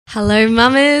Hello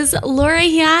mamas, Laura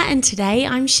here, and today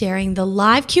I'm sharing the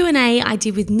live Q&A I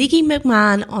did with Nikki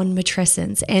McMahon on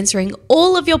matrescence, answering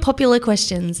all of your popular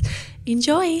questions.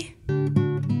 Enjoy!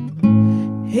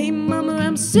 Hey mama,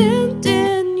 I'm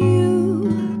sending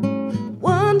you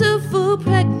wonderful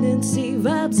pregnancy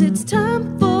vibes. It's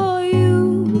time for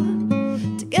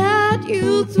you to guide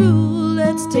you through.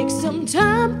 Let's take some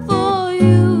time for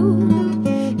you.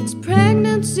 It's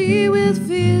pregnancy with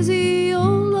Physio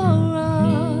Laura.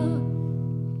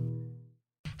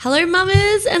 Hello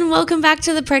mamas, and welcome back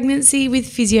to the Pregnancy with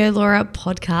Physio Laura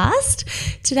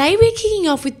podcast. Today we're kicking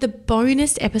off with the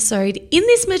bonus episode in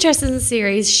this matrescence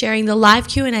series, sharing the live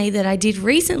Q&A that I did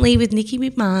recently with Nikki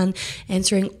McMahon,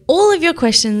 answering all of your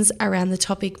questions around the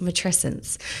topic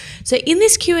matrescence. So in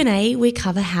this Q&A, we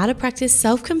cover how to practice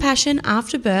self-compassion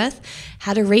after birth,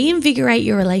 how to reinvigorate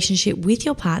your relationship with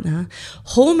your partner,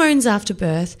 hormones after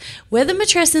birth, whether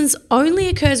matrescence only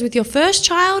occurs with your first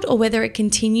child or whether it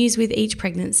continues with each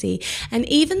pregnancy, and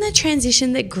even the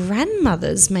transition that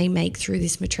grandmothers may make through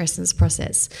this matrescence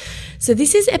process. So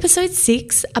this is episode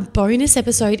 6, a bonus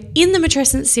episode in the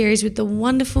matrescence series with the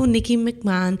wonderful Nikki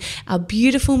McMahon, our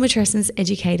beautiful matrescence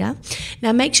educator.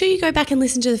 Now make sure you go back and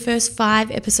listen to the first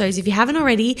 5 episodes if you haven't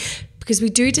already, because we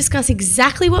do discuss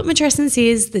exactly what matrescence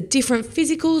is, the different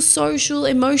physical, social,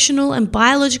 emotional, and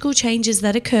biological changes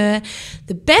that occur,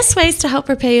 the best ways to help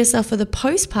prepare yourself for the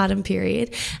postpartum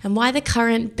period, and why the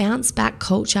current bounce back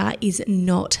culture is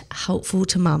not helpful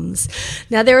to mums.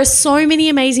 Now, there are so many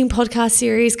amazing podcast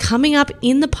series coming up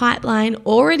in the pipeline,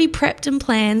 already prepped and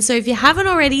planned. So if you haven't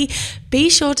already,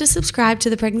 be sure to subscribe to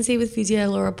the Pregnancy with Physio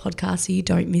Laura podcast so you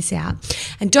don't miss out.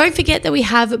 And don't forget that we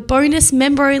have bonus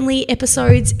member-only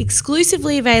episodes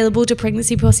exclusively available to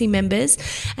Pregnancy Posse members.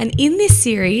 And in this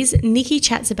series, Nikki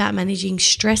chats about managing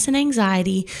stress and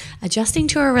anxiety, adjusting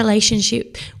to a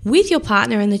relationship with your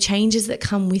partner and the changes that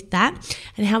come with that,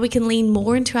 and how we can lean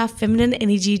more into our feminine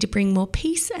energy to bring more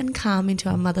peace and calm into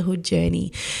our motherhood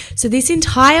journey. So this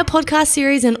entire podcast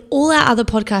series and all our other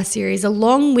podcast series,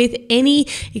 along with any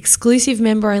exclusive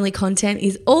member-only content,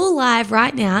 is all live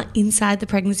right now inside the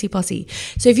Pregnancy Posse.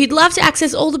 So if you'd love to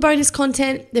access all the bonus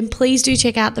content, then please do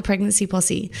check out the Pregnancy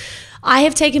Posse. I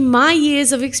have taken my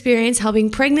years of experience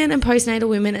helping pregnant and postnatal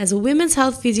women as a women's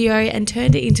health physio and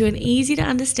turned it into an easy to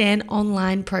understand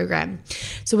online program.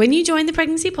 So when you join the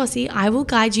Pregnancy Posse, I will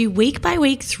guide you week by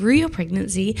week through your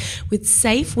pregnancy with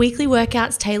safe weekly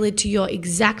workouts tailored to your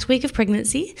exact week of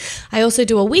pregnancy. I also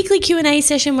do a weekly Q&A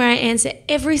session where I answer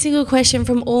every single question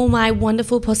from all my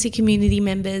wonderful Posse community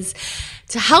members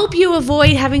to help you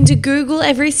avoid having to Google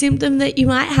every symptom that you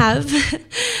might have.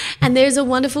 And there's a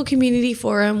wonderful community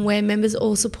forum where members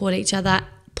all support each other.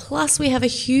 Plus, we have a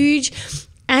huge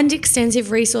and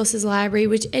extensive resources library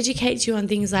which educates you on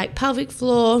things like pelvic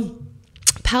floor,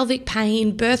 pelvic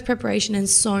pain, birth preparation, and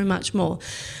so much more.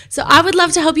 So I would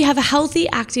love to help you have a healthy,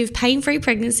 active, pain-free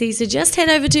pregnancy. So just head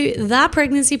over to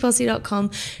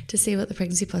thepregnancyposse.com to see what the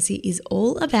Pregnancy Posse is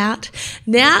all about.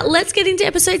 Now let's get into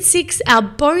episode 6, our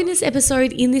bonus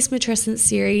episode in this matrescence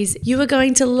series. You are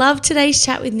going to love today's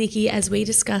chat with Nikki as we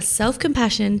discuss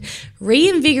self-compassion,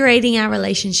 reinvigorating our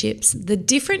relationships, the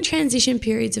different transition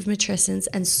periods of matrescence,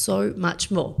 and so much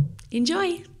more.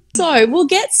 Enjoy. So we'll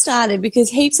get started because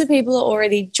heaps of people are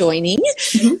already joining,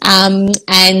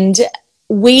 and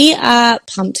we are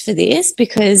pumped for this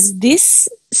because this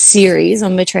series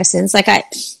on matrescence,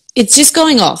 it's just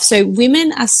going off. So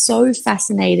women are so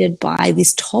fascinated by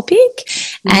this topic,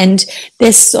 and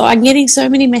I'm getting so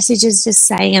many messages just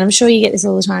saying, and I'm sure you get this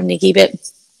all the time, Nikki, but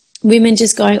women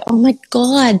just going, oh my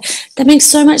God, that makes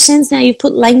so much sense now. You've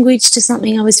put language to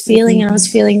something I was feeling and I was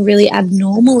feeling really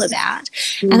abnormal about.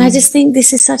 And I just think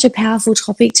this is such a powerful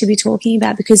topic to be talking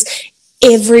about because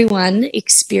everyone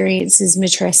experiences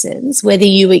matrescence, whether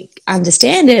you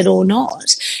understand it or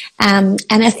not. And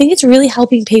I think it's really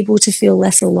helping people to feel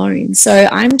less alone. So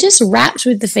I'm just wrapped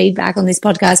with the feedback on this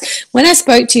podcast. When I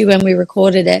spoke to you when we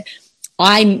recorded it,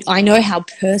 I know how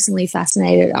personally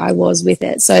fascinated I was with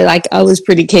it. So I was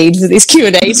pretty keen for this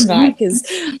Q&A tonight because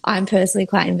I'm personally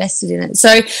quite invested in it.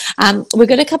 So we've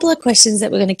got a couple of questions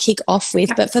that we're going to kick off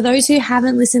with. But for those who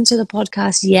haven't listened to the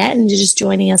podcast yet and you're just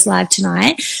joining us live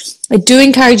tonight, I do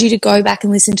encourage you to go back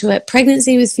and listen to it.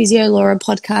 Pregnancy with Physio Laura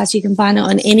podcast. You can find it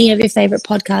on any of your favorite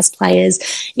podcast players.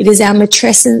 It is our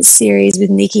matrescence series with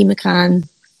Nikki McMahon.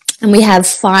 And we have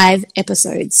 5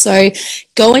 episodes. So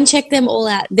go and check them all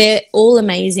out. They're all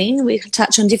amazing. We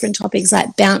touch on different topics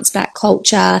like bounce back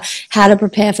culture, how to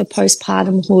prepare for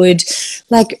postpartumhood,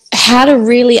 like how to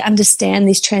really understand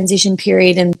this transition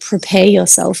period and prepare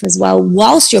yourself as well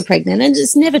whilst you're pregnant. And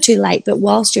it's never too late, but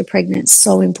whilst you're pregnant, it's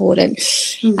so important.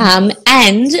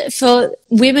 And for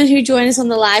women who join us on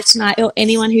the live tonight, or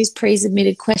anyone who's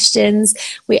pre-submitted questions,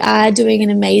 we are doing an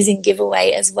amazing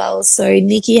giveaway as well. So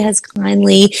Nikki has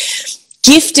kindly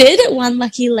gifted one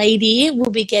lucky lady. Will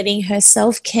be getting her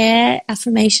self-care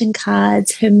affirmation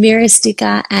cards, her mirror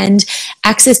sticker, and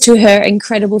access to her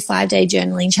incredible 5-day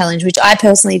journaling challenge, which I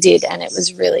personally did, and it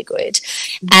was really good.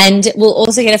 And we'll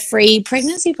also get a free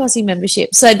Pregnancy Posse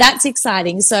membership. So that's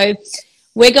exciting. So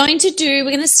we're going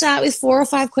to start with 4 or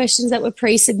 5 questions that were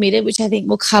pre-submitted, which I think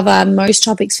will cover most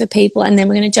topics for people. And then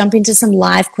we're going to jump into some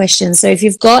live questions. So if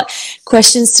you've got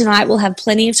questions tonight, we'll have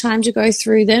plenty of time to go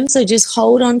through them. So just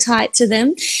hold on tight to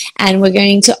them. And we're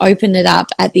going to open it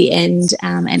up at the end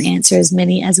and answer as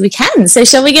many as we can. So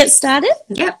shall we get started?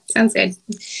 Yep, sounds good.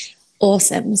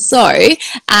 Awesome. So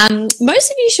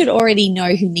most of you should already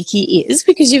know who Nikki is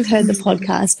because you've heard the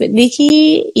podcast, but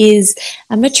Nikki is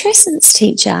a matrescence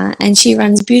teacher and she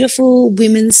runs beautiful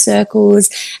women's circles.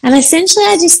 And essentially,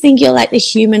 I just think you're like the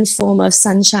human form of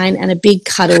sunshine and a big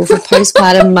cuddle for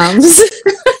postpartum mums.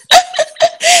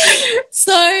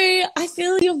 So I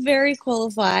feel you're very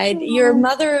qualified. You're a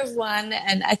mother of one,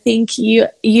 and I think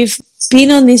you've been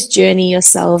on this journey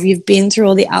yourself. You've been through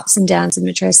all the ups and downs of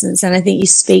matrescence, and I think you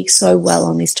speak so well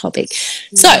on this topic.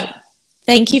 So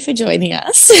thank you for joining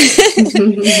us.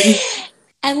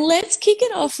 And let's kick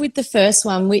it off with the first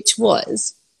one, which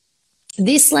was,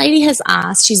 this lady has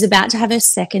asked, she's about to have her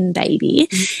second baby.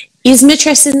 Is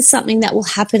matrescence something that will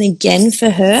happen again for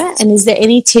her? And is there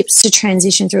any tips to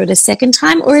transition through it a second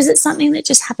time? Or is it something that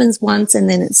just happens once and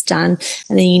then it's done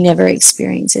and then you never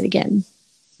experience it again?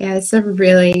 Yeah, it's a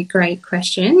really great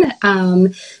question.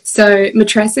 So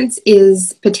matrescence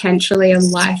is potentially a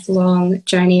lifelong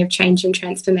journey of change and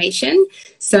transformation.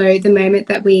 So the moment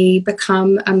that we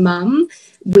become a mum,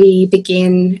 we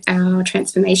begin our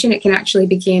transformation. It can actually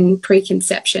begin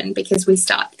pre-conception because we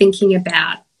start thinking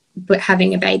about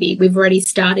having a baby. We've already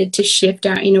started to shift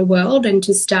our inner world and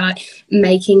to start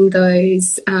making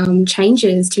those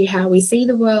changes to how we see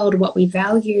the world, what we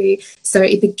value. So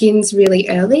it begins really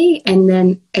early and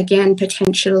then again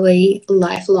potentially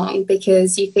lifelong,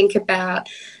 because you think about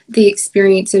the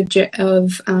experience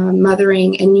of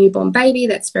mothering a newborn baby.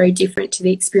 That's very different to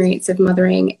the experience of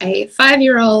mothering a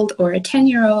 5-year-old or a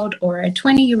 10-year-old or a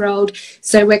 20-year-old.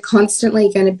 So we're constantly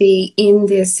going to be in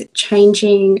this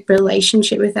changing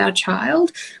relationship with our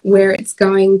child, where it's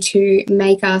going to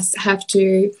make us have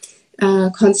to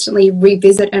constantly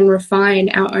revisit and refine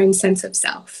our own sense of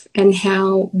self and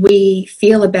how we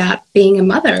feel about being a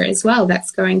mother as well.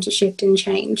 That's going to shift and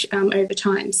change over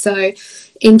time. So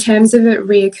in terms of it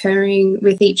reoccurring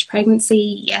with each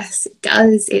pregnancy, yes, it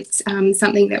does. It's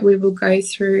something that we will go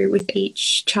through with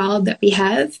each child that we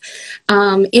have.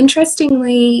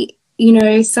 Interestingly, you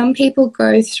know, some people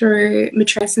go through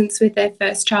matrescence with their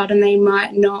first child and they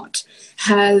might not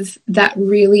have that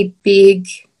really big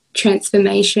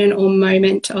transformation or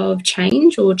moment of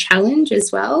change or challenge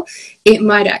as well. It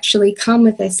might actually come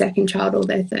with their second child or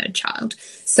their third child.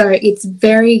 So it's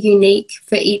very unique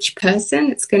for each person.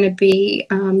 It's going to be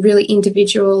really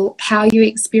individual how you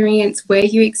experience, where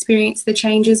you experience the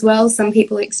change as well. Some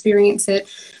people experience it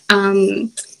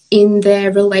in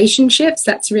their relationships.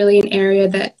 That's really an area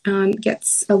that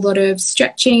gets a lot of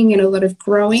stretching and a lot of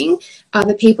growing.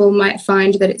 Other people might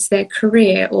find that it's their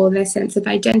career or their sense of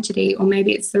identity, or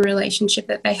maybe it's the relationship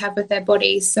that they have with their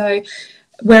body. So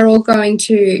we're all going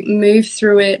to move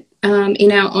through it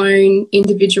in our own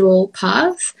individual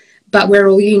path, but we're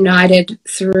all united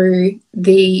through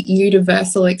the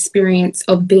universal experience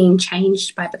of being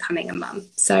changed by becoming a mum.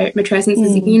 So matrescence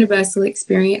is a universal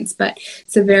experience, but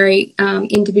it's a very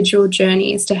individual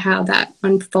journey as to how that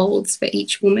unfolds for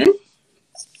each woman.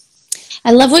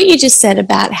 I love what you just said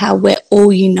about how we're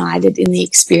all united in the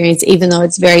experience, even though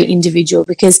it's very individual,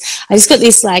 because I just got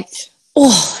this like,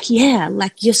 oh, yeah,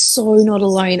 like you're so not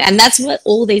alone. And that's what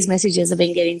all these messages I've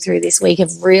been getting through this week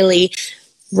have really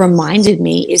reminded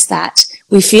me, is that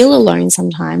we feel alone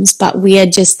sometimes, but we are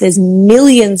just, there's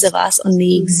millions of us on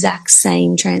the exact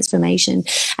same transformation.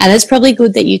 And it's probably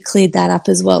good that you cleared that up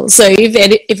as well. So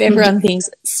if everyone thinks,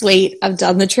 sweet, I've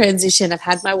done the transition, I've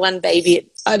had my one baby,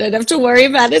 I don't have to worry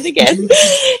about it again.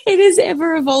 It is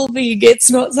ever evolving.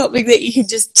 It's not something that you can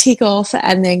just tick off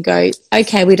and then go,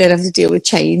 okay, we don't have to deal with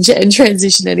change and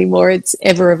transition anymore. It's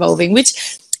ever evolving,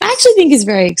 which I actually think is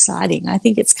very exciting. I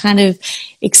think it's kind of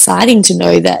exciting to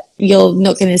know that you're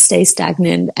not going to stay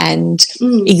stagnant and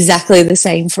exactly the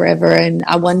same forever. And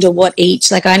I wonder what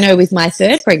each, like I know with my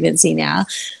third pregnancy now,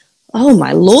 oh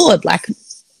my Lord, like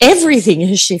everything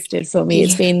has shifted for me.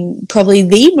 It's been probably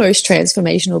the most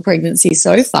transformational pregnancy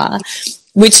so far,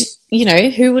 which, you know,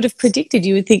 who would have predicted?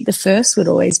 You would think the first would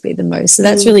always be the most. So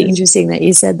that's really interesting that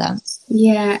you said that.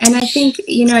 Yeah, and I think,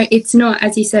 you know, it's not,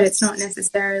 as you said, it's not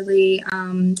necessarily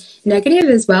negative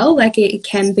as well. Like it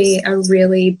can be a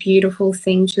really beautiful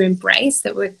thing to embrace,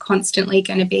 that we're constantly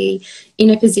going to be in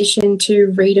a position to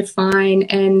redefine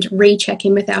and recheck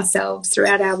in with ourselves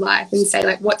throughout our life and say,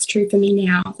 like, what's true for me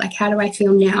now? Like, how do I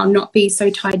feel now? Not be so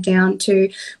tied down to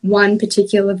one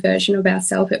particular version of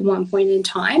ourselves at one point in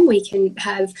time. We can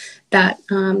have that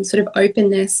sort of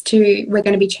openness to, we're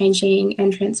going to be changing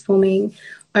and transforming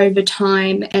over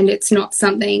time, and it's not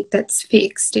something that's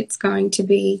fixed. It's going to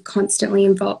be constantly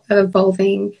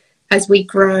evolving as we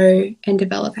grow and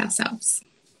develop ourselves.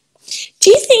 Do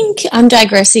you think, I'm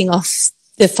digressing off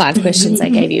the 5 questions I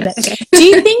gave you, but do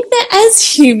you think that as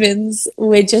humans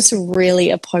we're just really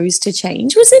opposed to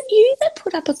change? Was it you that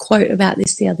put up a quote about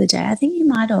this the other day? I think you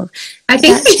might have. I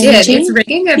think we did. It's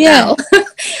ringing a bell.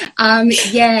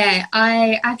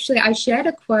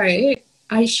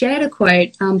 I shared a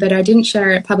quote. But I didn't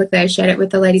share it publicly. I shared it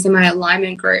with the ladies in my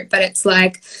alignment group. But it's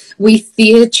like, we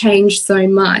fear change so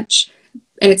much.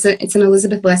 And it's an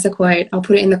Elizabeth Lesser quote. I'll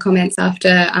put it in the comments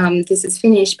after this is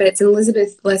finished. But it's an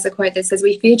Elizabeth Lesser quote that says,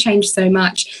 we fear change so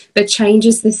much, but change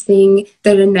is this thing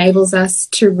that enables us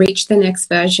to reach the next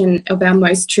version of our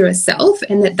most truest self.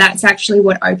 And that's actually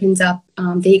what opens up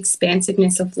the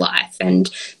expansiveness of life and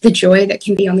the joy that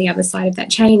can be on the other side of that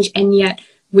change. And yet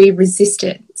we resist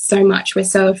it so much. We're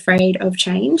so afraid of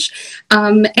change.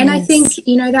 I think,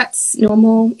 you know, that's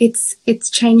normal. It's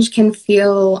change can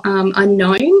feel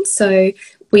unknown, so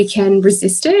we can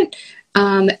resist it.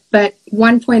 But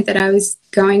one point that I was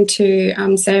going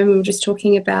to say when we were just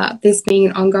talking about this being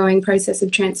an ongoing process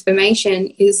of transformation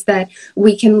is that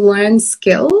we can learn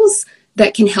skills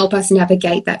that can help us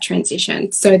navigate that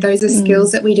transition. So those are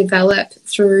skills that we develop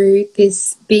through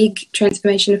this big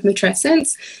transformation of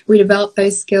matrescence. We develop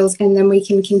those skills and then we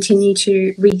can continue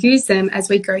to reuse them as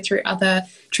we go through other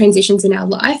transitions in our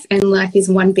life. And life is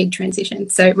one big transition.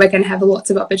 So we're going to have lots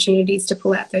of opportunities to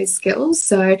pull out those skills.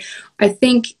 So I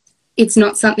think it's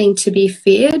not something to be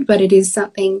feared, but it is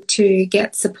something to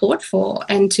get support for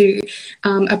and to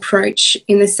approach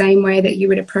in the same way that you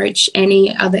would approach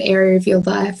any other area of your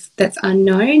life that's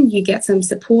unknown. You get some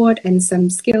support and some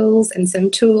skills and some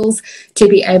tools to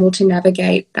be able to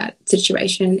navigate that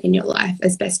situation in your life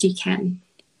as best you can.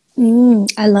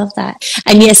 I love that.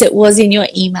 And yes, it was in your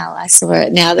email. I saw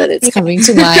it now that it's coming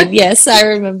to mind. Yes, I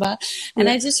remember. And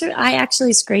I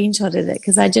actually screenshotted it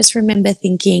because I just remember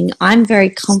thinking, I'm very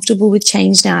comfortable with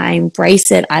change now. I embrace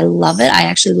it. I love it. I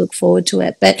actually look forward to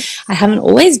it. But I haven't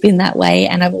always been that way.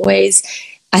 And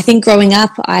I think growing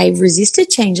up, I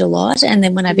resisted change a lot. And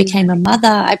then when I became a mother,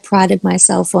 I prided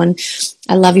myself on,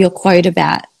 I love your quote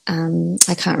about,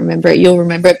 I can't remember it, you'll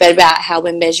remember it, but about how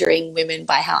we're measuring women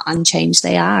by how unchanged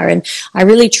they are. And I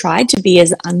really tried to be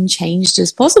as unchanged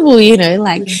as possible, you know,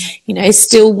 like, you know,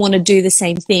 still want to do the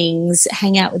same things,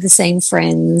 hang out with the same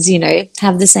friends, you know,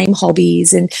 have the same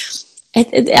hobbies. And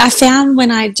I found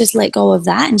when I just let go of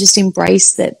that and just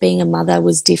embraced that being a mother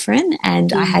was different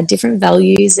and I had different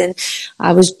values and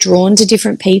I was drawn to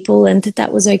different people and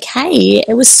that was okay.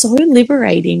 It was so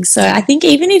liberating. So I think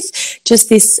even if just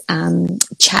this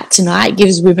chat tonight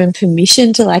gives women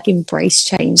permission to like embrace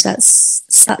change, that's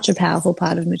such a powerful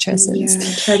part of matrescence.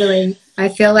 Yeah, totally. I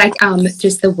feel like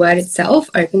just the word itself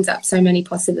opens up so many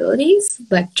possibilities.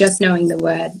 Like just knowing the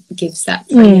word gives that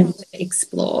freedom to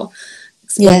explore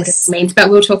what it means, but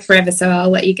we'll talk forever, so I'll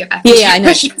let you get back to I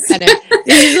know.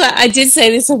 I did say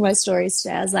this on my stories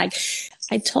today. I was like,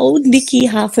 I told Nikki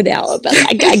half an hour, but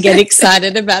I get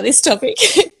excited about this topic.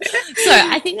 So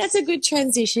I think that's a good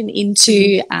transition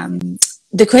into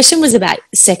the question was about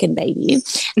second baby,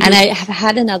 and I have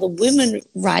had another woman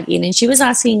write in, and she was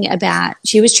asking about,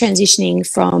 she was transitioning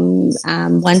from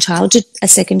one child to a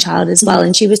second child as well,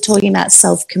 and she was talking about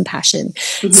self-compassion.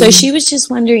 So she was just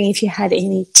wondering if you had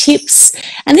any tips,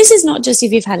 and this is not just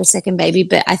if you've had a second baby,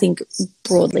 but I think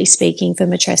broadly speaking for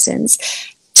matrescence,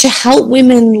 to help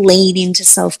women lead into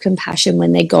self-compassion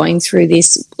when they're going through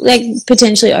this like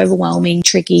potentially overwhelming,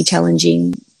 tricky,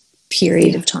 challenging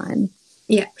period of time.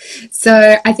 Yeah.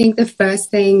 So I think the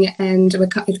first thing, and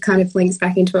it kind of links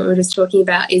back into what we were just talking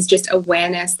about, is just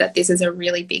awareness that this is a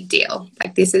really big deal.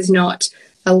 Like this is not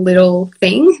a little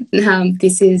thing.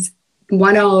 This is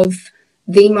one of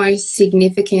the most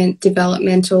significant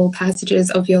developmental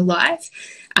passages of your life.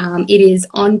 It is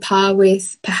on par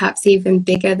with, perhaps even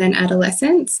bigger than,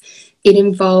 adolescence. It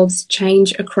involves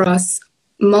change across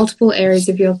multiple areas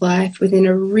of your life within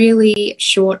a really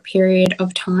short period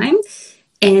of time.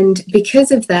 And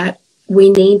because of that, we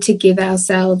need to give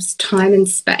ourselves time and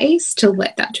space to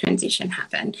let that transition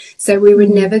happen. So we would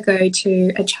never go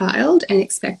to a child and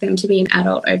expect them to be an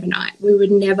adult overnight. We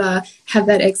would never have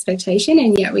that expectation,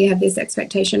 and yet we have this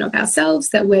expectation of ourselves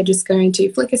that we're just going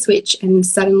to flick a switch and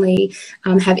suddenly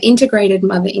have integrated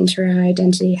mother into our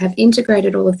identity, have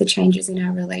integrated all of the changes in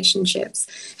our relationships,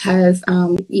 have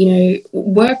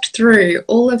worked through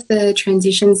all of the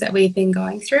transitions that we've been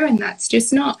going through, and that's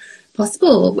just not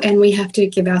possible. And we have to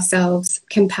give ourselves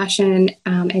compassion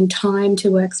and time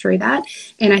to work through that.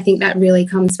 And I think that really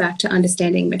comes back to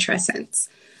understanding matrescence.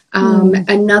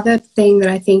 Another thing that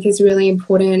I think is really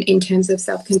important in terms of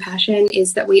self-compassion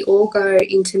is that we all go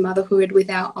into motherhood with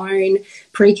our own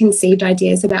preconceived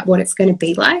ideas about what it's going to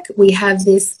be like. We have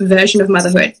this version of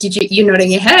motherhood. You're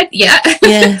nodding your head? Yeah.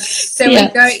 So we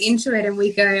go into it and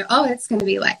we go, oh, it's going to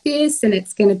be like this, and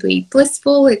it's going to be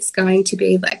blissful. It's going to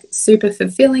be like super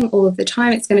fulfilling all of the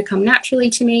time. It's going to come naturally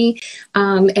to me.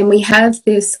 And we have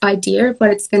this idea of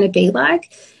what it's going to be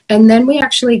like. And then we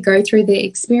actually go through the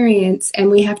experience and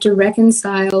we have to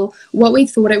reconcile what we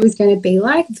thought it was going to be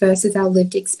like versus our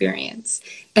lived experience.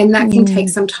 And that can take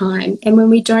some time. And when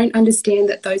we don't understand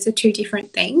that those are two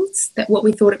different things, that what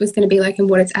we thought it was going to be like and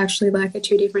what it's actually like are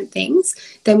two different things,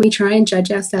 then we try and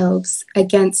judge ourselves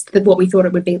against what we thought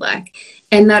it would be like.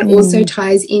 And that also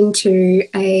ties into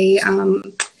a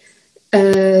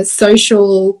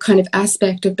social kind of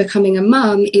aspect of becoming a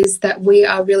mum, is that we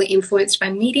are really influenced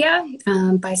by media,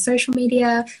 by social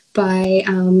media, by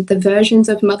the versions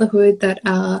of motherhood that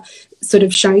are sort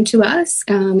of shown to us,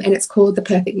 and it's called the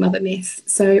perfect mother myth.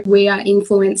 So we are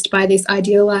influenced by this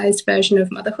idealized version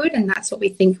of motherhood, and that's what we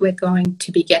think we're going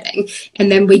to be getting. And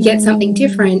then we get something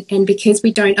different, and because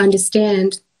we don't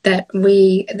understand that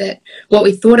what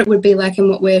we thought it would be like and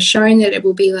what we're shown that it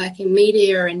will be like in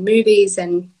media or in movies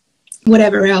and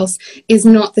whatever else is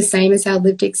not the same as our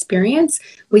lived experience,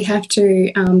 we have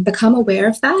to become aware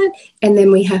of that, and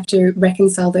then we have to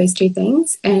reconcile those two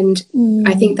things. And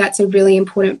I think that's a really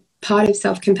important part of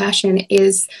self-compassion,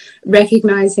 is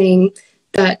recognizing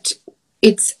that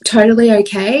it's totally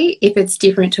okay if it's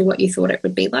different to what you thought it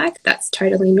would be like. That's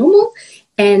totally normal,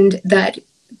 and that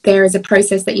there is a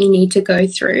process that you need to go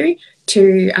through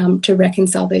to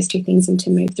reconcile those two things and to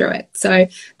move through it. So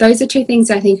those are two things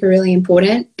I think are really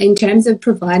important in terms of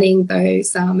providing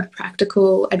those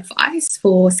practical advice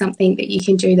for something that you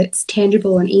can do that's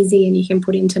tangible and easy and you can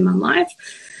put into mum life.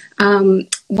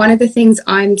 One of the things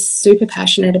I'm super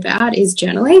passionate about is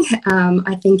journaling.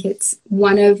 I think it's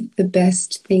one of the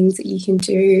best things that you can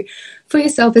do for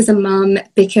yourself as a mum,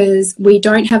 because we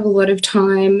don't have a lot of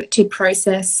time to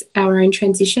process our own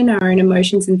transition, our own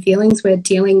emotions and feelings. We're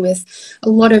dealing with a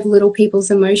lot of little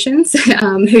people's emotions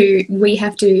who we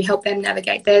have to help them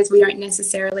navigate theirs. We don't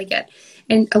necessarily get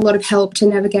a lot of help to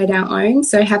navigate our own.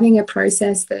 So having a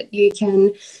process that you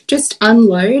can just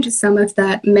unload some of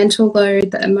that mental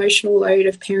load, the emotional load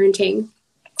of parenting.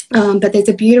 But there's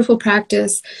a beautiful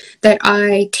practice that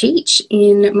I teach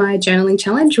in my journaling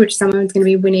challenge, which someone's going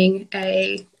to be winning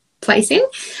a place in,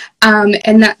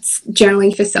 and that's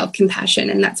journaling for self-compassion.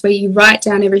 And that's where you write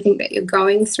down everything that you're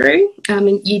going through,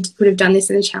 and you would have done this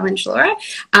in the challenge, Laura.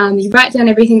 You write down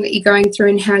everything that you're going through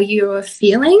and how you're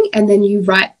feeling, and then you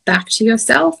write back to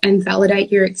yourself and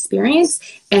validate your experience,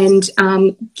 and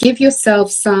give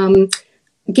yourself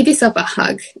a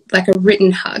hug, like a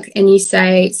written hug. And you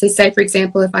say, for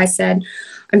example, if I said,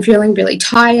 I'm feeling really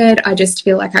tired, I just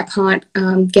feel like I can't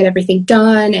get everything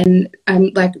done, and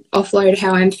like offload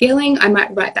how I'm feeling, I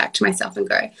might write back to myself and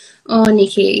go, oh,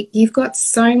 Nikki, you've got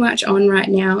so much on right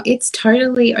now. It's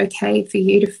totally okay for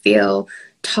you to feel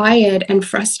tired and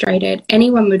frustrated.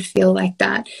 Anyone would feel like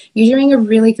that. You're doing a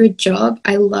really good job.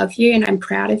 I love you and I'm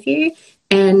proud of you,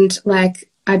 and like,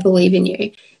 I believe in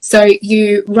you. So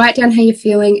you write down how you're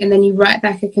feeling, and then you write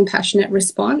back a compassionate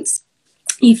response.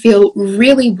 You feel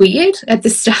really weird at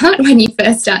the start when you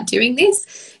first start doing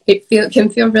this. It can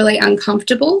feel really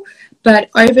uncomfortable, but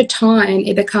over time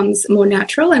it becomes more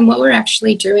natural. And what we're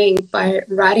actually doing by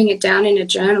writing it down in a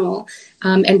journal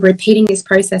and repeating this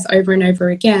process over and over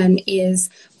again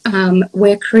is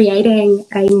we're creating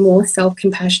a more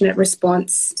self-compassionate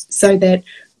response, so that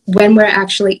when we're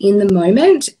actually in the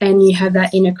moment and you have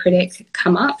that inner critic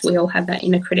come up, we all have that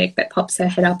inner critic that pops her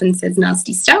head up and says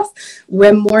nasty stuff,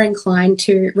 we're more inclined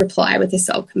to reply with a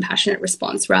self-compassionate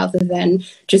response rather than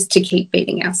just to keep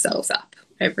beating ourselves up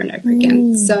over and over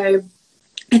again. So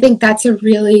I think that's a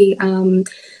really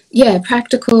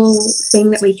practical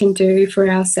thing that we can do for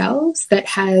ourselves that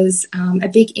has a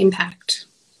big impact.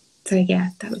 So yeah,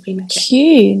 that would be my tip.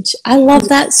 Huge. I love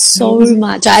that so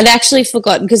much. I'd actually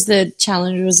forgotten, because the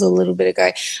challenge was a little bit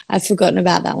ago. I'd forgotten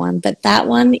about that one, but that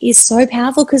one is so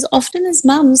powerful, because often as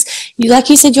mums, like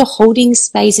you said, you're holding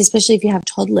space, especially if you have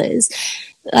toddlers,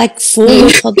 like for your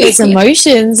toddler's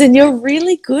emotions, and you're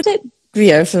really good at,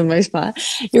 for the most part,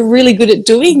 you're really good at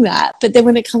doing that. But then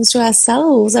when it comes to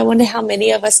ourselves, I wonder how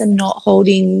many of us are not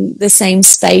holding the same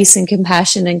space and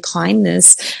compassion and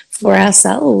kindness for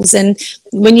ourselves. And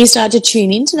when you start to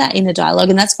tune into that inner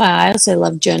dialogue, and that's why I also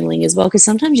love journaling as well, because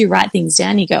sometimes you write things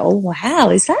down, you go, oh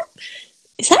wow, is that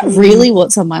really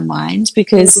what's on my mind?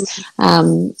 Because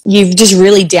you've just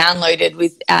really downloaded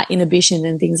without inhibition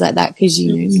and things like that, because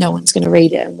no one's going to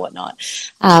read it and whatnot.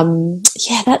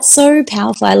 That's so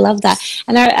powerful. I love that.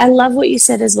 And I love what you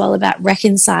said as well about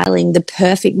reconciling the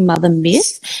perfect mother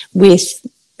myth with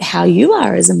how you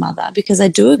are as a mother, because I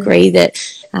do agree that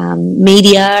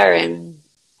media and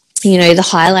the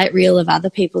highlight reel of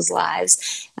other people's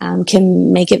lives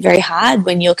can make it very hard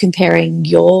when you're comparing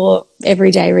your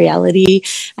everyday reality.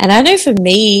 And I know for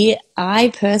me, I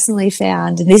personally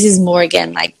found, and this is more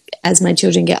again like as my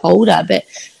children get older, but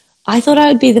I thought I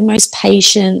would be the most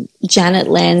patient Janet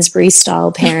Lansbury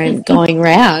style parent going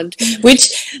around,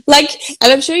 which and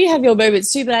I'm sure you have your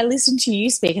moments too, but I listen to you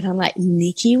speak and I'm like,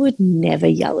 Nikki would never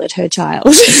yell at her child.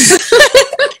 And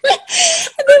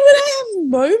then when I have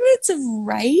moments of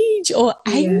rage or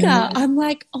anger, I'm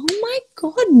like, oh my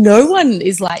God, no one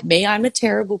is like me. I'm a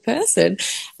terrible person.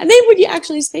 And then when you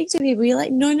actually speak to people, you're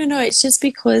like, no, it's just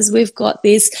because we've got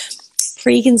this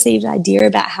preconceived idea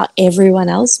about how everyone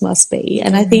else must be.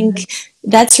 And I think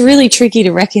that's really tricky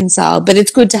to reconcile, but it's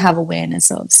good to have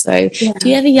awareness of. So do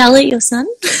you ever yell at your son?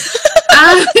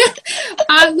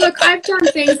 Look, I've done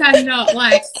things I'm not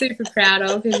like super proud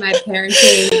of in my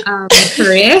parenting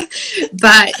career,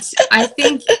 but I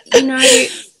think,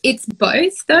 it's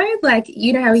both though. Like,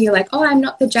 how you're like, oh, I'm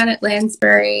not the Janet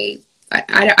Lansbury.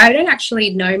 I don't actually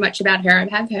know much about her. I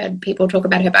have heard people talk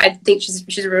about her, but I think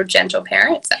she's a real gentle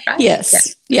parent. Is that right?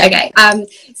 Yes. Yeah. Okay.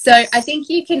 So I think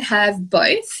you can have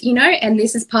both, and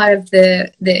this is part of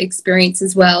the experience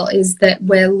as well, is that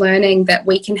we're learning that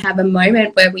we can have a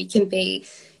moment where we can be,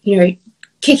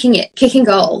 kicking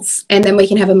goals, and then we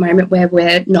can have a moment where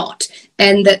we're not,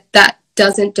 and that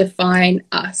doesn't define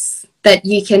us. That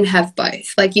you can have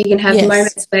both. Like, you can have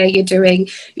moments where you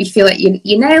feel like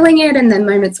you're nailing it, and then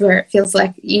moments where it feels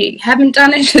like you haven't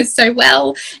done it so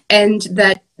well, and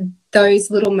that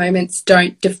those little moments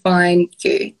don't define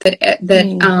you.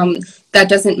 That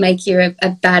doesn't make you a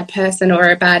bad person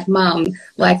or a bad mum.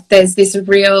 Like, there's this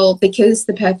because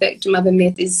the perfect mother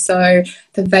myth is so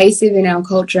pervasive in our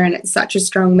culture, and it's such a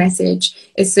strong message.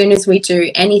 As soon as we do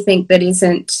anything that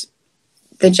isn't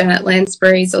the Janet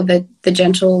Lansburys or the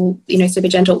gentle, super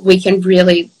gentle, we can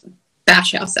really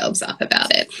bash ourselves up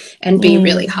about it and be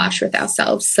really harsh with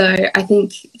ourselves. So I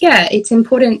think, it's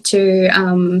important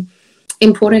to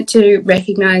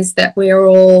recognize that we're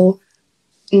all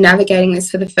navigating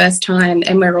this for the first time,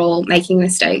 and we're all making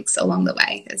mistakes along the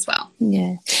way as well.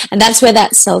 Yeah. And that's where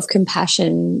that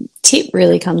self-compassion tip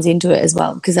really comes into it as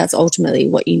well, because that's ultimately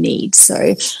what you need.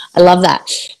 So I love that.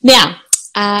 Now,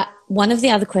 one of the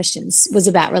other questions was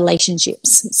about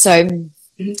relationships. So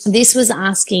this was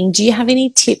asking, do you have any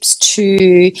tips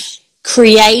to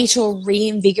create or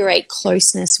reinvigorate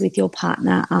closeness with your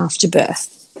partner after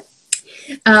birth?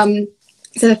 So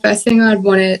the first thing I'd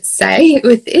want to say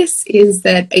with this is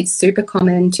that it's super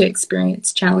common to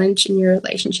experience challenge in your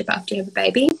relationship after you have a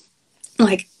baby,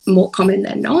 like more common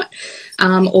than not,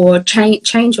 or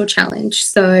change or challenge.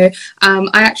 So I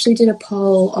actually did a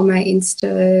poll on my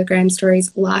Instagram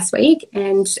stories last week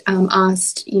and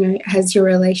asked, has your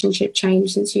relationship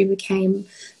changed since you became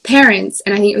parents?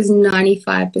 And I think it was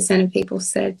 95% of people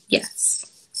said yes.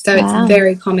 So It's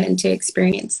very common to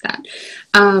experience that.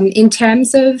 In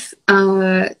terms of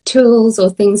tools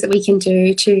or things that we can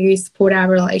do to support our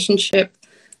relationship,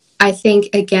 I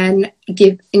think, again,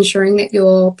 ensuring that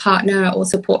your partner or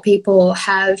support people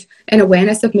have an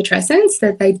awareness of matrescence,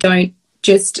 that they don't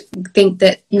just think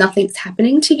that nothing's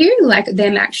happening to you, like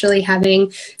them actually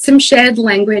having some shared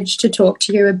language to talk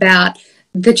to you about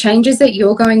the changes that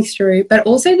you're going through, but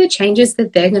also the changes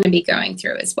that they're going to be going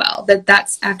through as well,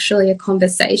 that's actually a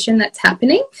conversation that's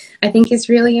happening, I think is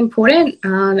really important.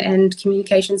 And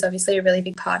communication is obviously a really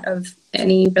big part of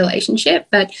any relationship,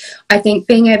 but I think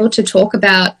being able to talk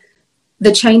about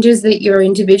the changes that you're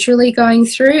individually going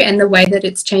through and the way that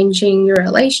it's changing your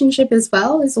relationship as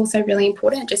well is also really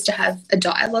important, just to have a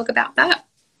dialogue about that.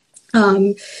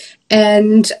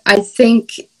 And I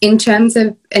think in terms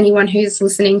of anyone who's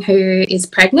listening who is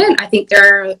pregnant, I think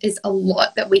there is a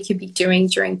lot that we could be doing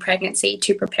during pregnancy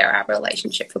to prepare our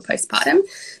relationship for postpartum.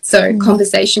 So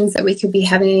conversations that we could be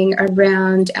having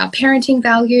around our parenting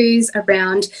values,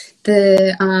 around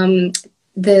the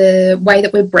way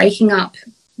that we're breaking up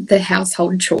the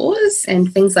household chores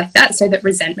and things like that, so that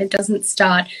resentment doesn't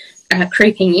start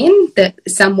creeping in, that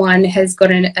someone has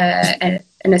got an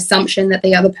assumption that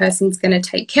the other person's going to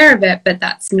take care of it, but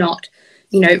that's not,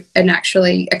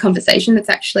 a conversation that's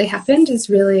actually happened is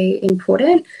really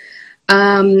important.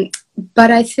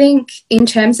 But I think in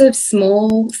terms of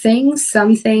small things,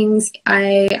 some things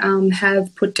I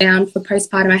have put down for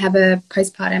postpartum, I have a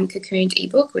postpartum cocooned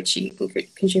ebook, which you can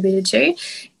contribute to,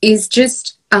 is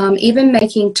just even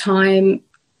making time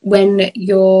when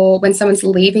someone's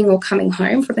leaving or coming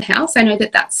home from the house. I know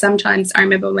that sometimes, I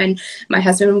remember when my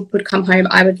husband would come home,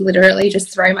 I would literally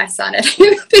just throw my son at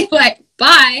him and be like,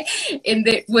 bye. And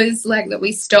it was like that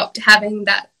we stopped having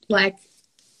that, like,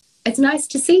 it's nice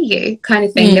to see you kind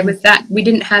of thing. There was that, we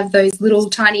didn't have those little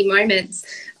tiny moments.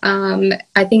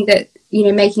 I think that,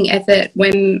 making effort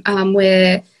when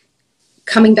we're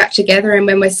coming back together and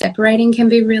when we're separating can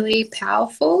be really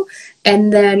powerful.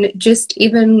 And then just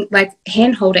even like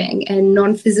hand holding and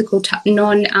non-physical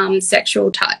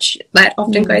non-sexual touch that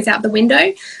often goes out the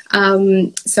window.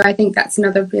 So I think that's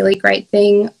another really great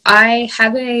thing. I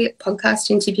have a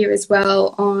podcast interview as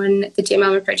well on the Dear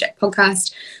Mama Project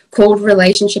podcast called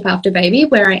Relationship After Baby,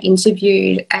 where I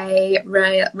interviewed a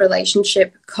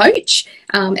relationship coach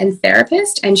and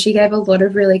therapist, and she gave a lot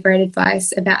of really great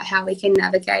advice about how we can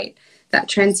navigate that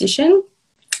transition.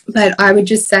 But I would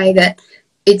just say that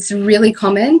it's really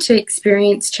common to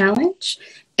experience challenge,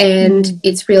 and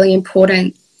it's really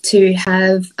important to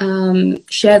have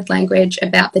shared language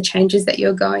about the changes that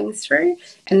you're going through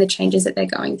and the changes that they're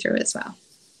going through as well.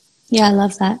 Yeah, I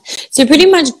love that. So pretty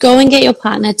much go and get your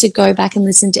partner to go back and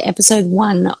listen to episode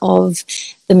 1 of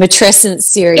the matrescence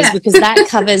series, because that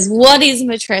covers what is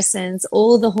matrescence,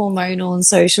 all the hormonal and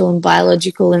social and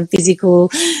biological and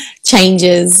physical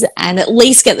changes, and at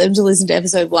least get them to listen to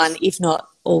episode 1, if not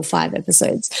all 5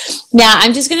 episodes. Now,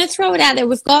 I'm just going to throw it out there.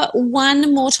 We've got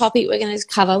one more topic we're going to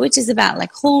cover, which is about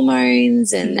like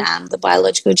hormones and the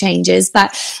biological changes.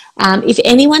 But if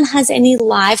anyone has any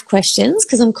live questions,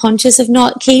 because I'm conscious of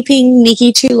not keeping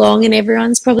Nikki too long and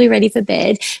everyone's probably ready for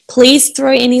bed, please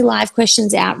throw any live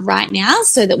questions out right now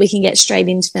so that we can get straight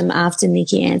into them after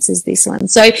Nikki answers this one.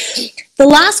 So the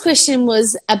last question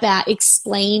was about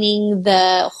explaining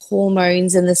the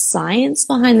hormones and the science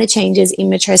behind the changes in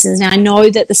matrescence. Now, I know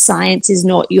that the science is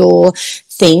not your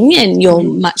thing and you're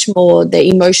much more the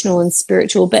emotional and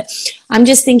spiritual, but I'm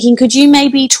just thinking, could you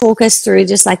maybe talk us through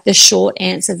just like the short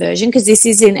answer version, because this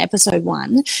is in episode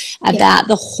 1, about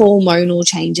the hormonal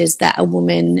changes that a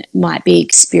woman might be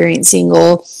experiencing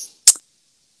or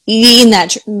in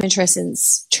that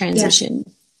matrescence transition?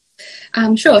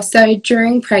 Sure. So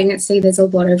during pregnancy, there's a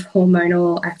lot of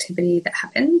hormonal activity that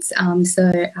happens.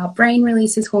 So our brain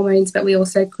releases hormones, but we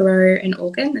also grow an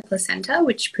organ, the placenta,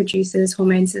 which produces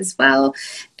hormones as well.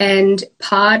 And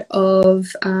part of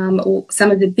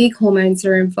some of the big hormones that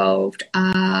are involved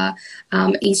are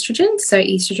estrogen. So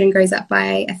estrogen goes up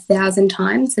by 1,000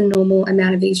 times the normal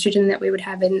amount of estrogen that we would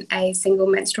have in a single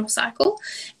menstrual cycle.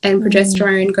 And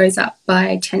progesterone goes up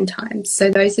by 10 times.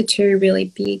 So those are 2 really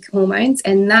big hormones.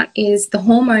 And that is the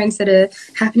hormones that are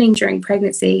happening during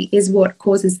pregnancy is what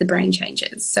causes the brain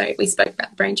changes. So we spoke about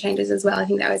the brain changes as well. I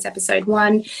think that was episode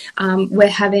 1. We're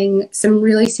having some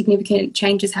really significant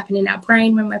changes happen in our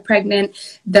brain when we're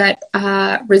pregnant that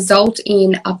result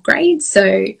in upgrades.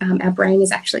 So our brain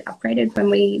is actually upgraded when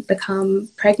we become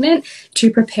pregnant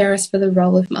to prepare us for the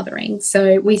role of mothering.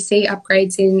 So we see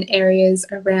upgrades in areas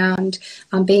around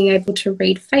being able to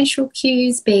read facial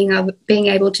cues, being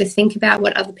able to think about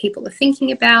what other people are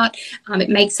thinking about. It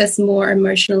makes us more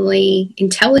emotionally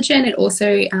intelligent. It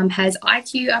also has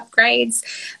IQ upgrades.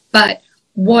 But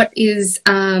what is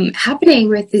happening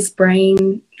with this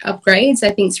brain upgrades,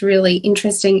 I think is really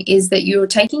interesting, is that you're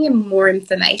taking in more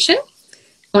information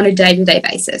on a day-to-day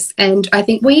basis. And I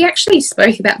think we actually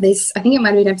spoke about this, I think it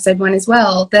might have been episode 1 as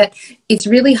well, that it's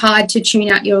really hard to tune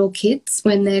out your kids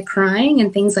when they're crying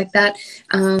and things like that.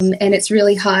 And it's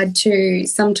really hard to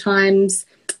sometimes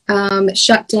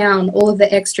shut down all of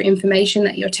the extra information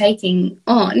that you're taking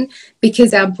on,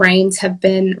 because our brains have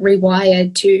been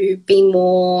rewired to be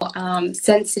more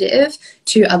sensitive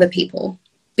to other people,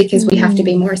 because we have to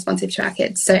be more responsive to our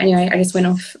kids. So anyway, I just went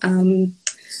off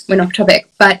topic,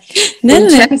 but in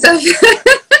terms of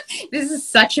This is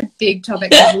such a big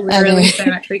topic. There's literally so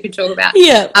much we could talk about.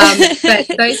 Yeah. But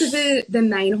those are the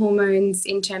main hormones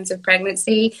in terms of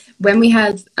pregnancy. When we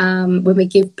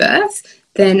give birth,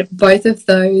 then both of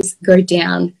those go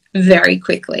down very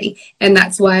quickly, and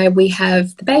that's why we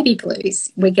have the baby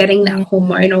blues. We're getting that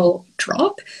hormonal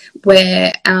drop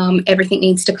where everything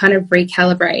needs to kind of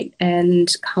recalibrate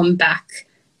and come back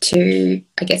to,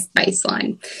 I guess,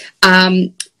 baseline.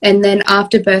 And then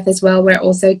after birth as well, we're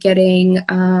also getting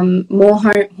more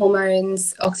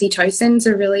hormones. Oxytocin's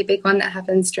a really big one that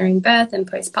happens during birth and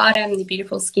postpartum, the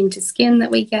beautiful skin to skin that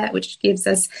we get, which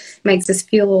makes us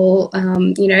feel all,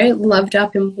 loved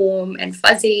up and warm and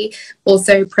fuzzy.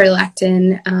 Also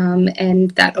prolactin, and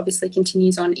that obviously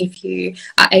continues on if you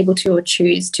are able to or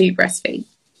choose to breastfeed.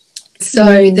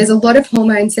 So there's a lot of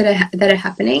hormones that are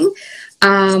happening.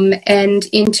 And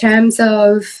in terms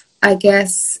of, I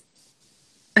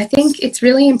think it's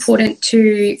really important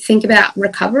to think about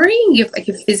recovery, your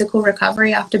physical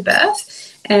recovery after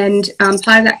birth. And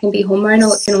part of that can be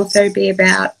hormonal. It can also be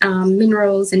about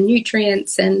minerals and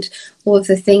nutrients and all of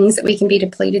the things that we can be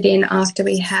depleted in after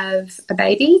we have a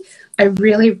baby. I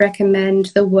really recommend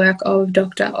the work of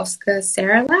Dr. Oscar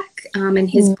Serralak and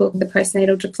his book, The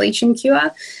Postnatal Depletion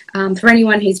Cure. For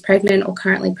anyone who's pregnant or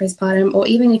currently postpartum, or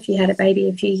even if you had a baby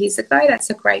a few years ago, that's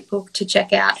a great book to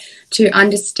check out to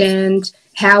understand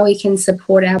how we can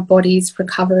support our body's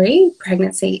recovery,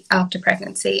 after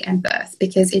pregnancy and birth,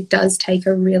 because it does take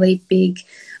a really big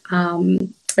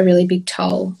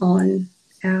toll on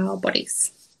our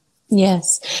bodies.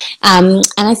 Yes. And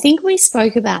I think we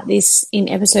spoke about this in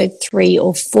episode 3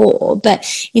 or 4, but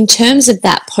in terms of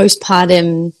that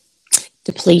postpartum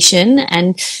depletion,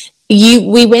 and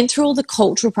we went through all the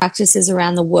cultural practices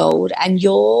around the world, and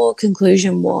your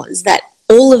conclusion was that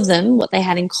all of them, what they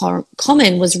had in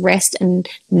common was rest and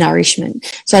nourishment.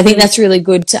 So I think that's really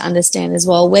good to understand as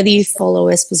well, whether you follow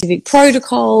a specific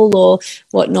protocol or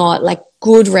whatnot, like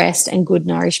good rest and good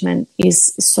nourishment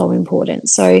is so important.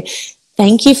 So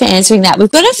thank you for answering that. We've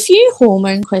got a few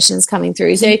hormone questions coming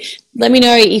through. So let me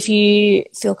know if you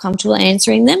feel comfortable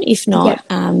answering them. If not,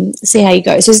 see how you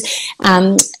go. So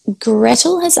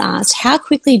Gretel has asked, how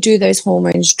quickly do those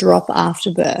hormones drop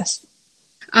after birth?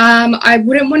 I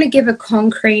wouldn't want to give a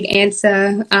concrete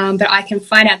answer, but I can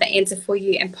find out the answer for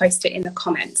you and post it in the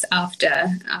comments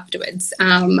afterwards.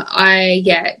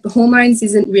 Hormones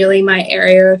isn't really my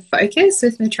area of focus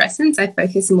with matrescence. I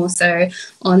focus more so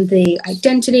on the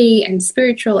identity and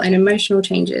spiritual and emotional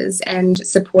changes and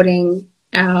supporting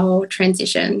our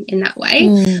transition in that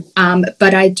way.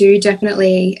 But I do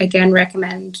definitely, again,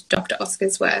 recommend Dr.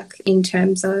 Oscar's work in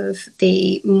terms of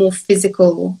the more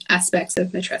physical aspects of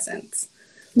matrescence.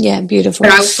 Yeah, beautiful.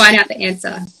 But I will find out the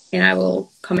answer and I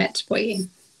will comment for you.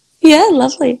 Yeah,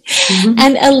 lovely.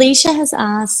 And Alicia has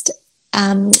asked,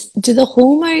 how do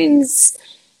hormones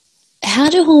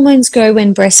go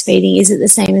when breastfeeding? Is it the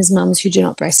same as mums who do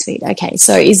not breastfeed? Okay,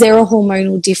 so is there a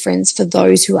hormonal difference for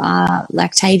those who are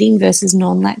lactating versus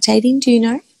non-lactating? Do you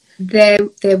know? There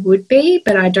would be,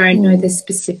 but I don't know the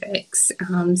specifics.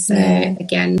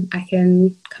 Again, I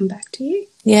can come back to you.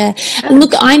 Yeah. And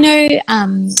look, I know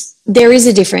there is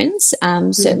a difference.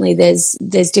 Certainly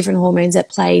there's different hormones at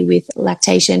play with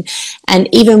lactation, and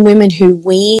even women who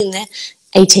wean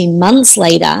 18 months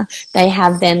later, they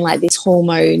have then like this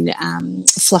hormone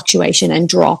fluctuation and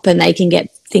drop, and they can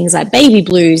get things like baby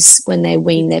blues when they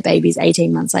wean their babies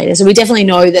 18 months later. So we definitely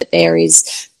know that there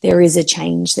is a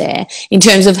change there. In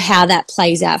terms of how that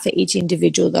plays out for each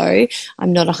individual, though,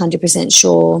 I'm not 100%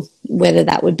 sure whether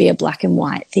that would be a black and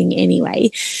white thing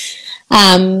anyway.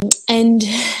 And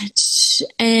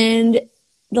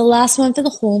the last one for the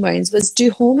hormones was,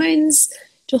 do hormone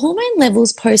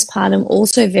levels postpartum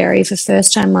also vary for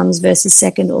first-time mums versus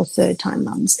second or third-time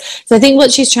mums? So I think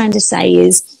what she's trying to say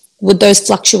is, would those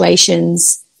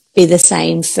fluctuations be the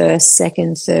same first,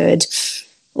 second, third,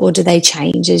 or do they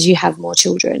change as you have more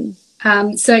children?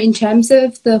 So in terms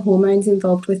of the hormones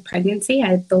involved with pregnancy,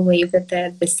 I believe that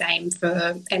they're the same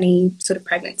for any sort of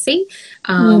pregnancy,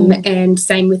 and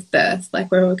same with birth, like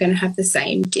we're all going to have the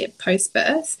same dip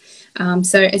post-birth.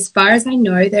 So as far as I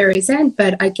know, there isn't,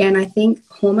 but again, I think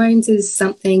hormones is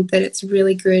something that it's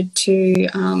really good to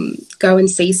go and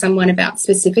see someone about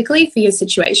specifically for your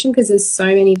situation, because there's so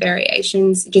many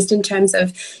variations just in terms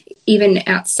of even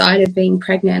outside of being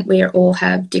pregnant. We all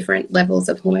have different levels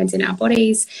of hormones in our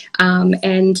bodies,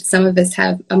 and some of us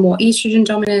are more estrogen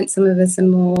dominant, some of us are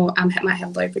more might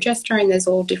have low progesterone. There's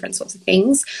all different sorts of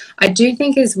things. I do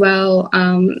think as well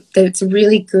that it's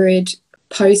really good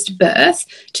post birth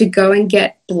to go and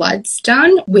get bloods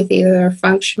done with either a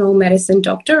functional medicine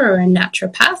doctor or a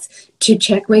naturopath to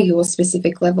check where your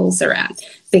specific levels are at,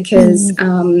 because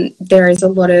there is a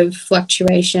lot of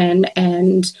fluctuation,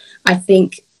 and I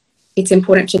think it's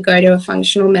important to go to a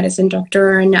functional medicine doctor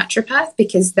or a naturopath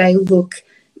because they look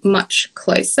much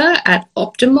closer at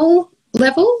optimal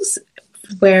levels.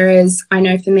 Whereas I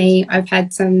know for me, I've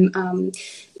had some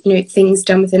things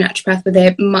done with a naturopath where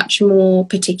they're much more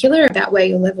particular about where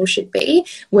your level should be,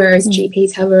 whereas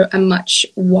GPs have a much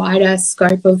wider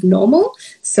scope of normal.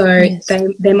 So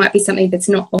there might be something that's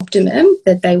not optimum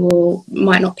that they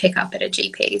might not pick up at a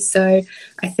GP. So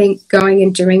I think going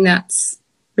and doing that's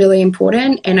really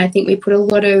important, and I think we put a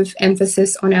lot of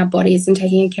emphasis on our bodies and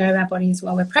taking care of our bodies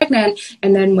while we're pregnant,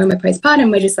 and then when we're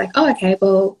postpartum we're just like, oh, okay,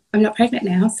 well, I'm not pregnant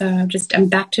now, so I'm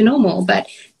back to normal. But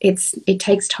it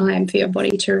takes time for your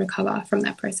body to recover from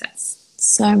that process.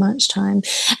 So much time.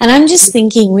 And I'm just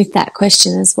thinking with that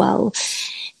question as well,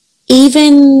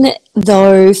 even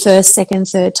though first, second,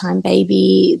 third time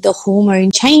baby, the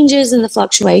hormone changes and the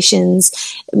fluctuations,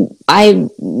 I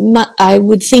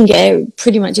would think are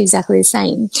pretty much exactly the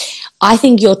same. I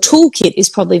think your toolkit is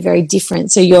probably very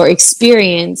different. So your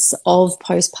experience of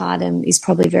postpartum is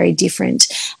probably very different,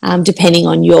 depending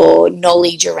on your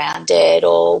knowledge around it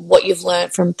or what you've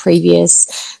learned from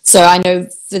previous. So I know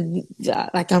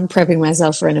I'm prepping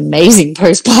myself for an amazing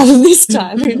postpartum this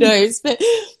time, who knows, but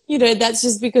that's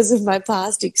just because of my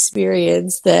past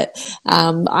experience that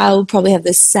I'll probably have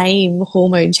the same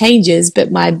hormone changes,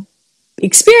 but my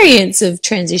experience of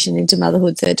transition into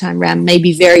motherhood third time round may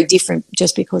be very different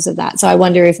just because of that. So I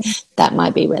wonder if that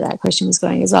might be where that question was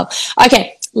going as well.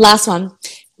 Okay, last one.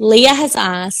 Leah has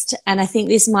asked, and I think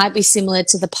this might be similar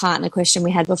to the partner question we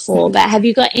had before, but have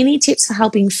you got any tips for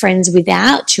helping friends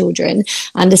without children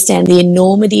understand the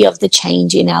enormity of the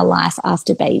change in our life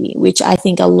after baby, which I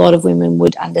think a lot of women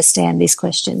would understand this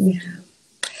question.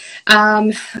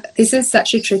 This is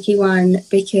such a tricky one,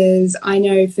 because I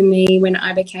know for me, when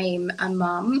I became a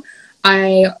mum,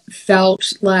 I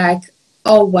felt like,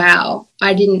 oh wow,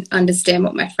 I didn't understand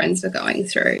what my friends were going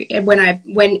through. And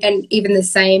and even the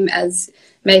same as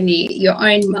maybe your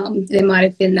own mum, there might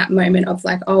have been that moment of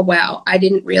like, oh wow, I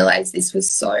didn't realize this was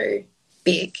so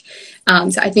big.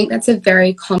 So I think that's a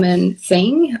very common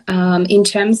thing. In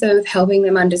terms of helping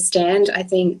them understand, I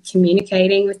think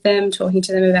communicating with them, talking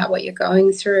to them about what you're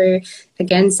going through,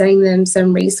 again, sending them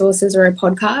some resources or a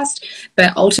podcast.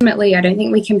 But ultimately, I don't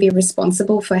think we can be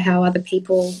responsible for how other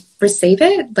people receive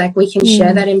it. Like, we can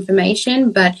share that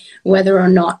information, but whether or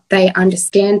not they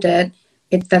understand it,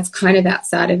 that's kind of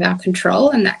outside of our control,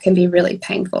 and that can be really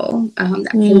painful. That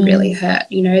can really hurt,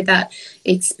 that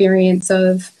experience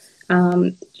of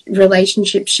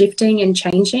relationship shifting and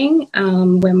changing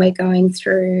when we're going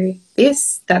through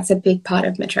this. That's a big part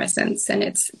of matrescence, and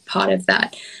it's part of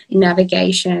that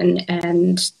navigation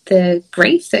and the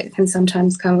grief that can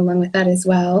sometimes come along with that as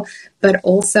well, but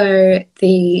also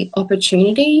the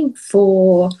opportunity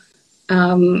for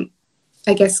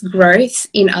growth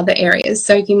in other areas.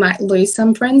 So you might lose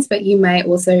some friends, but you may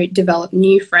also develop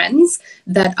new friends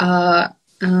that are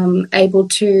able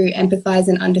to empathize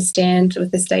and understand with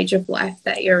the stage of life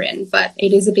that you're in. But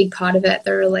it is a big part of it,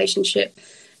 the relationship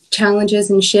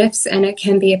challenges and shifts, and it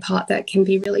can be a part that can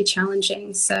be really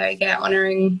challenging. So yeah,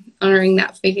 honoring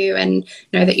that for you, and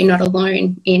know that you're not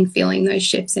alone in feeling those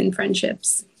shifts in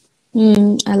friendships.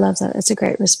 I love that. That's a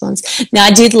great response. Now,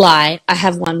 I did lie. I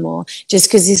have one more, just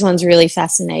because this one's really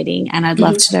fascinating, and I'd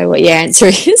love to know what your answer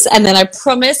is. And then I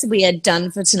promise we are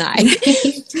done for tonight.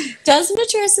 Does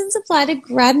matrescence apply to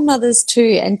grandmothers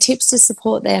too, and tips to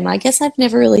support them? I guess I've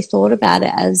never really thought about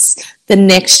it as the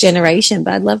next generation,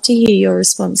 but I'd love to hear your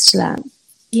response to that.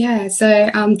 Yeah, so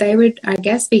they would, I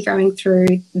guess, be going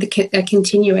through a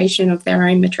continuation of their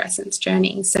own matrescence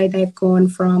journey. So they've gone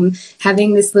from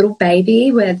having this little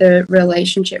baby where the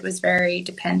relationship was very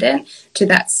dependent to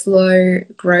that slow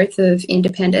growth of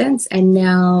independence, and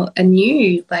now a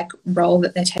new role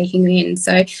that they're taking in.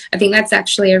 So I think that's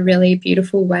actually a really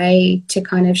beautiful way to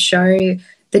kind of show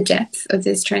the depth of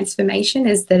this transformation,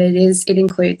 is that it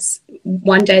includes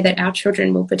one day that our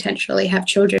children will potentially have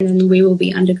children, and we will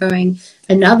be undergoing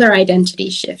another identity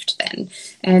shift then.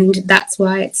 And that's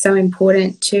why it's so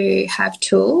important to have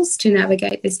tools to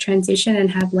navigate this transition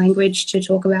and have language to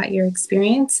talk about your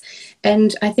experience.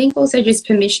 And I think also just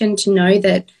permission to know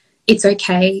that it's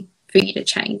okay for you to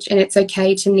change, and it's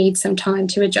okay to need some time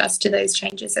to adjust to those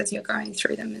changes as you're going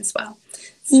through them as well.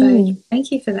 So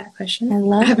thank you for that question. I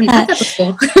love haven't that. had that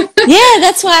before. Yeah,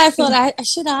 that's why I thought I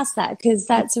should ask that, because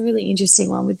that's a really interesting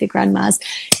one with the grandmas.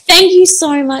 Thank you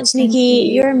so much, Nikki.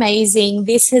 You're amazing.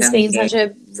 This has been such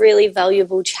a really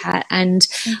valuable chat, and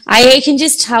I can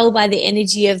just tell by the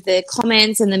energy of the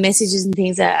comments and the messages and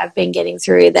things that I've been getting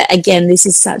through that, again, this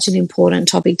is such an important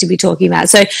topic to be talking about.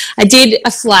 So I did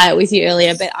a flyer with you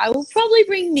earlier, but I will probably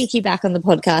bring Nikki back on the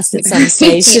podcast at some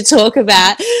stage to talk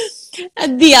about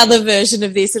the other version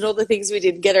of this and all the things we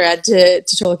didn't get around to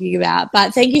talking about.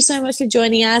 But thank you so much for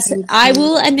joining us. I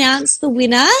will announce the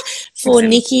winner for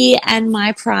Nikki and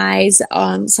my prize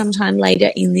sometime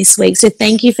later in this week. So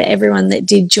thank you for everyone that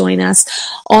did join us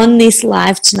on this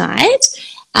live tonight.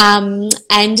 And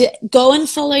go and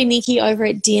follow Nikki over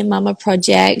at Dear Mama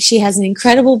Project. She has an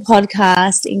incredible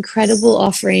podcast, incredible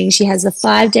offering. She has a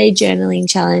 5-day journaling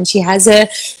challenge. She has a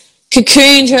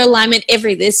cocoon, her alignment,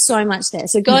 there's so much there.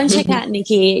 So go and check out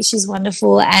Nikki. She's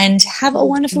wonderful, and have a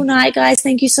wonderful night, guys.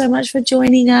 Thank you so much for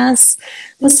joining us.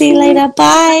 We'll see you later.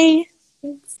 Bye.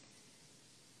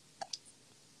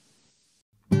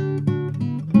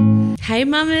 Hey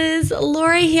mamas,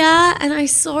 Laura here, and I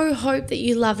so hope that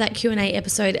you love that Q&A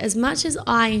episode as much as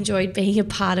I enjoyed being a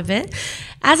part of it.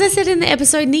 As I said in the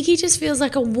episode, Nikki just feels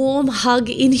like a warm hug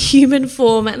in human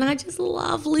form, and I just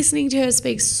love listening to her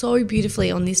speak so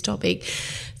beautifully on this topic.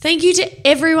 Thank you to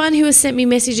everyone who has sent me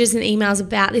messages and emails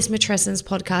about this Matrescence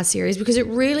podcast series, because it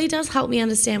really does help me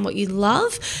understand what you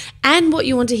love and what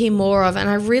you want to hear more of. And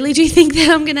I really do think that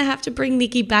I'm going to have to bring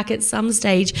Nikki back at some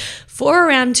stage for a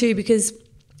round 2, because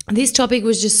this topic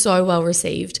was just so well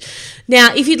received.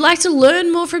 Now, if you'd like to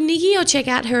learn more from Nikki or check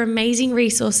out her amazing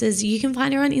resources, you can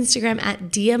find her on Instagram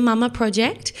at Dear Mama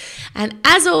Project. And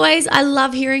as always, I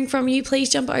love hearing from you. Please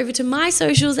jump over to my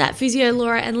socials at Physio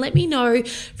Laura and let me know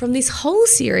from this whole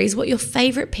series what your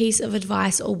favorite piece of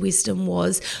advice or wisdom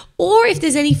was, or if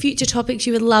there's any future topics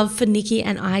you would love for Nikki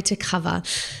and I to cover.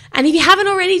 And if you haven't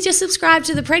already, just subscribe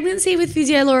to the Pregnancy with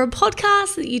Physio Laura podcast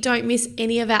so that you don't miss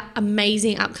any of our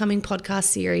amazing upcoming podcast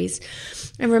series.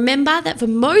 And remember that for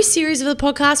most series of the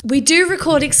podcast, we do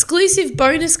record exclusive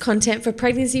bonus content for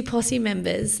Pregnancy Posse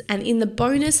members. And in the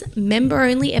bonus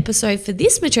member-only episode for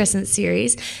this Matrescence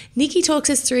series, Nikki talks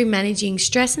us through managing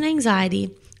stress and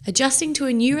anxiety, adjusting to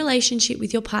a new relationship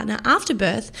with your partner after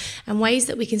birth, and ways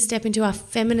that we can step into our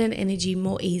feminine energy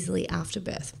more easily after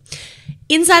birth.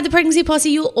 Inside the Pregnancy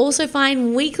Posse, you'll also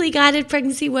find weekly guided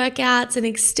pregnancy workouts, an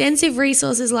extensive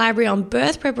resources library on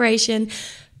birth preparation,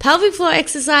 pelvic floor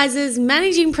exercises,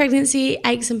 managing pregnancy,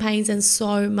 aches and pains, and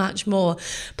so much more.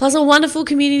 Plus a wonderful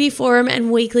community forum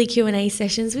and weekly Q&A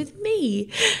sessions with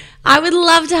me. I would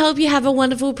love to help you have a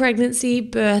wonderful pregnancy,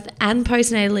 birth, and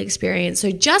postnatal experience. So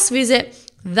just visit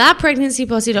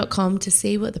thepregnancyposse.com to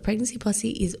see what the Pregnancy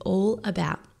Posse is all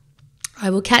about. I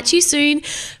will catch you soon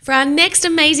for our next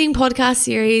amazing podcast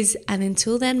series. And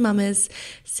until then, mamas,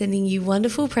 sending you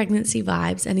wonderful pregnancy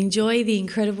vibes and enjoy the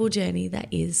incredible journey that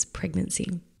is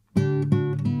pregnancy.